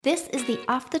This is the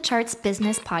Off the Charts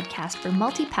Business Podcast for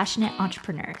multi-passionate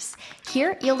entrepreneurs.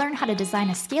 Here, you'll learn how to design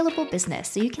a scalable business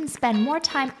so you can spend more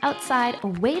time outside,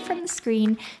 away from the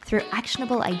screen, through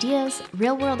actionable ideas,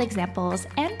 real-world examples,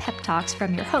 and pep talks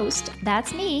from your host,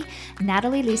 that's me,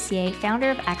 Natalie Lussier,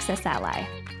 founder of Access Ally.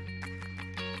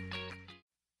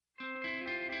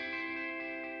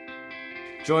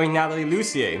 Join Natalie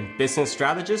Lussier, business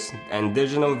strategist and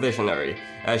digital visionary,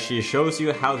 as she shows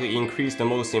you how to increase the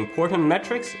most important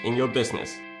metrics in your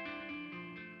business.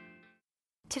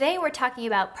 Today we're talking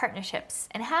about partnerships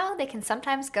and how they can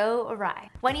sometimes go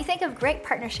awry. When you think of great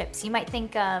partnerships, you might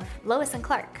think of Lois and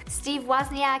Clark, Steve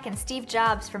Wozniak and Steve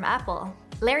Jobs from Apple,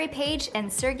 Larry Page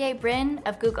and Sergey Brin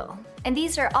of Google. And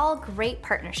these are all great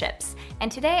partnerships.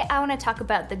 And today I want to talk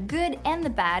about the good and the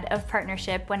bad of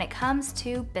partnership when it comes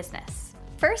to business.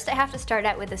 First, I have to start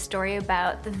out with a story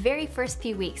about the very first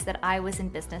few weeks that I was in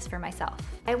business for myself.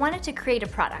 I wanted to create a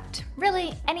product.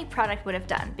 Really, any product would have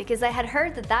done, because I had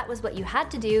heard that that was what you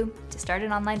had to do to start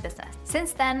an online business.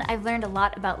 Since then, I've learned a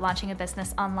lot about launching a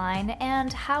business online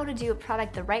and how to do a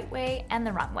product the right way and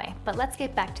the wrong way. But let's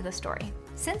get back to the story.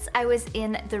 Since I was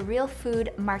in the real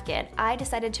food market, I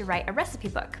decided to write a recipe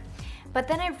book. But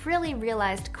then I really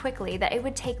realized quickly that it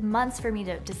would take months for me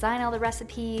to design all the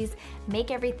recipes,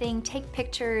 make everything, take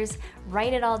pictures,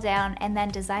 write it all down, and then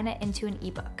design it into an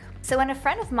ebook. So when a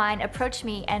friend of mine approached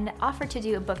me and offered to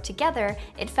do a book together,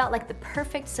 it felt like the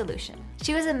perfect solution.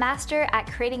 She was a master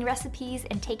at creating recipes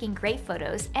and taking great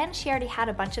photos, and she already had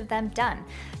a bunch of them done.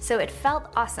 So it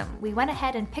felt awesome. We went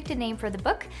ahead and picked a name for the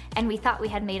book, and we thought we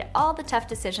had made all the tough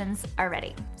decisions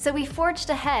already. So we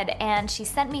forged ahead, and she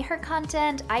sent me her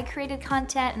content, I created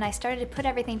content, and I started to put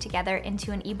everything together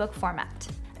into an ebook format.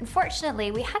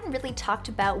 Unfortunately, we hadn't really talked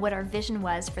about what our vision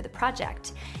was for the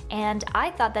project, and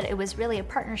I thought that it was really a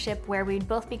partnership where we'd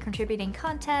both be contributing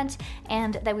content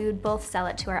and that we would both sell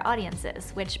it to our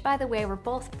audiences, which, by the way, were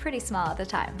both pretty small at the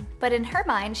time. But in her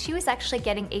mind, she was actually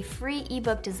getting a free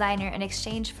ebook designer in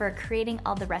exchange for creating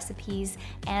all the recipes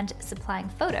and supplying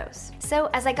photos.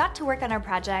 So as I got to work on our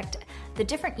project, the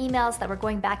different emails that were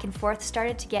going back and forth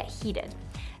started to get heated.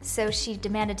 So she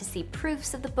demanded to see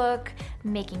proofs of the book,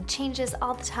 making changes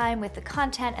all the time with the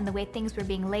content and the way things were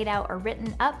being laid out or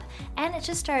written up, and it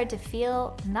just started to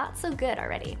feel not so good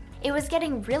already. It was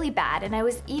getting really bad, and I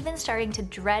was even starting to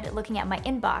dread looking at my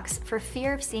inbox for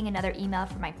fear of seeing another email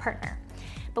from my partner.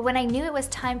 But when I knew it was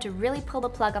time to really pull the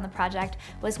plug on the project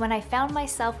was when I found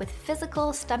myself with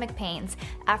physical stomach pains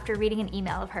after reading an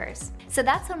email of hers. So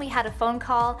that's when we had a phone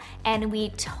call and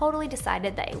we totally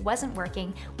decided that it wasn't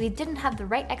working, we didn't have the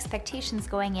right expectations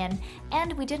going in,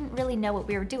 and we didn't really know what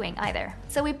we were doing either.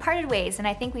 So we parted ways, and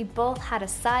I think we both had a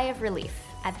sigh of relief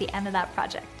at the end of that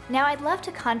project. Now I'd love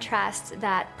to contrast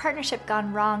that partnership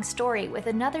gone wrong story with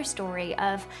another story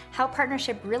of how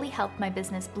partnership really helped my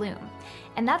business bloom.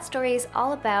 And that story is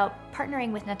all about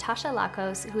partnering with Natasha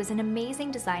Lakos, who is an amazing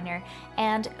designer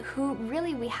and who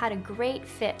really we had a great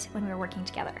fit when we were working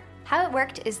together. How it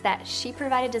worked is that she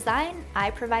provided design,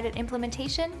 I provided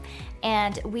implementation,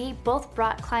 and we both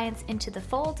brought clients into the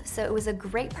fold, so it was a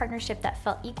great partnership that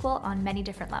felt equal on many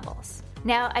different levels.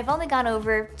 Now, I've only gone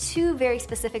over 2 very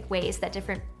specific ways that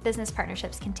different business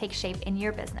partnerships can take shape in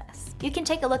your business. You can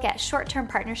take a look at short-term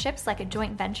partnerships like a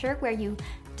joint venture where you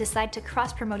decide to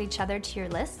cross-promote each other to your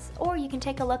lists, or you can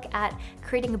take a look at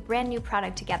creating a brand new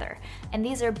product together. And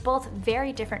these are both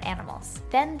very different animals.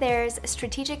 Then there's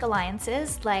strategic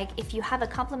alliances, like if you have a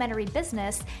complementary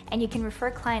business and you can refer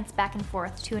clients back and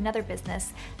forth to another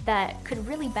business that could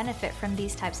really benefit from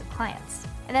these types of clients.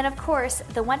 And then of course,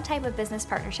 the one type of business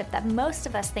partnership that most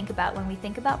of us think about when we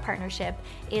think about partnership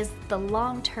is the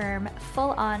long-term,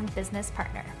 full-on business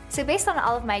partner. So based on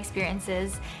all of my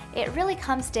experiences, it really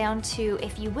comes down to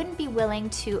if you wouldn't be willing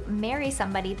to marry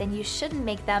somebody, then you shouldn't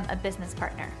make them a business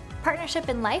partner. Partnership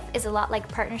in life is a lot like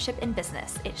partnership in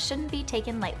business. It shouldn't be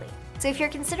taken lightly. So if you're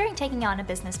considering taking on a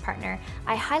business partner,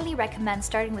 I highly recommend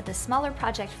starting with a smaller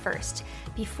project first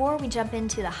before we jump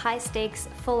into the high-stakes,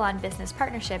 full-on business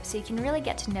partnership so you can really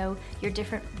get to know your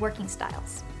different working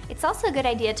styles. It's also a good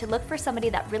idea to look for somebody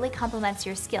that really complements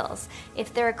your skills.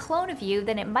 If they're a clone of you,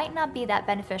 then it might not be that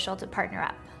beneficial to partner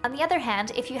up. On the other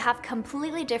hand, if you have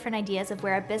completely different ideas of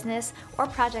where a business or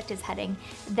project is heading,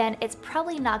 then it's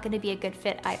probably not going to be a good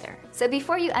fit either. So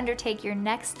before you undertake your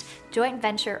next joint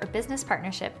venture or business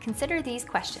partnership, consider these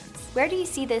questions. Where do you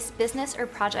see this business or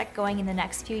project going in the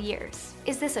next few years?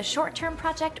 Is this a short-term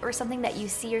project or something that you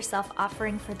see yourself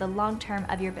offering for the long term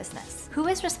of your business? Who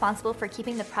is responsible for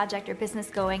keeping the project or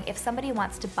business going if somebody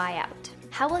wants to buy out?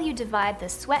 How will you divide the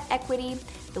sweat equity,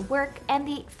 the work, and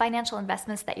the financial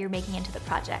investments that you're making into the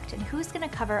project, and who's going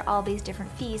to cover all these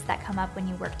different fees that come up when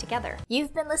you work together.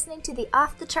 You've been listening to the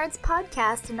Off the Charts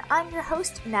podcast, and I'm your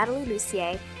host, Natalie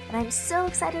Lussier, and I'm so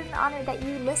excited and honored that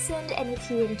you listened, and if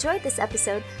you enjoyed this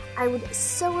episode, I would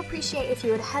so appreciate if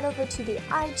you would head over to the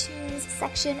iTunes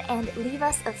section and leave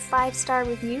us a 5-star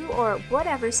review or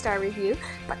whatever star review,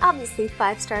 but obviously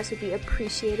 5 stars would be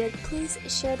appreciated. Please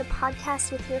share the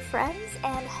podcast with your friends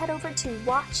and head over to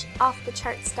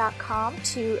watchoffthecharts.com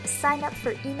to sign up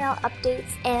for email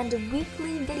updates and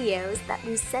weekly videos that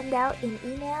we send out in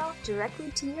email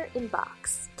directly to your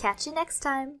inbox. Catch you next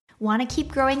time. Want to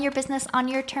keep growing your business on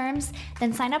your terms?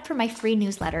 Then sign up for my free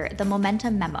newsletter, The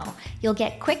Momentum Memo. You'll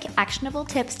get quick, actionable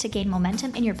tips to gain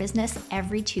momentum in your business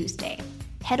every Tuesday.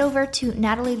 Head over to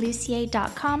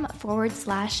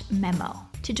natalielussier.com/memo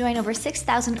to join over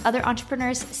 6,000 other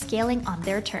entrepreneurs scaling on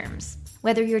their terms.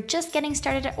 Whether you're just getting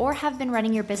started or have been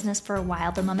running your business for a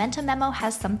while, the Momentum Memo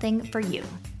has something for you.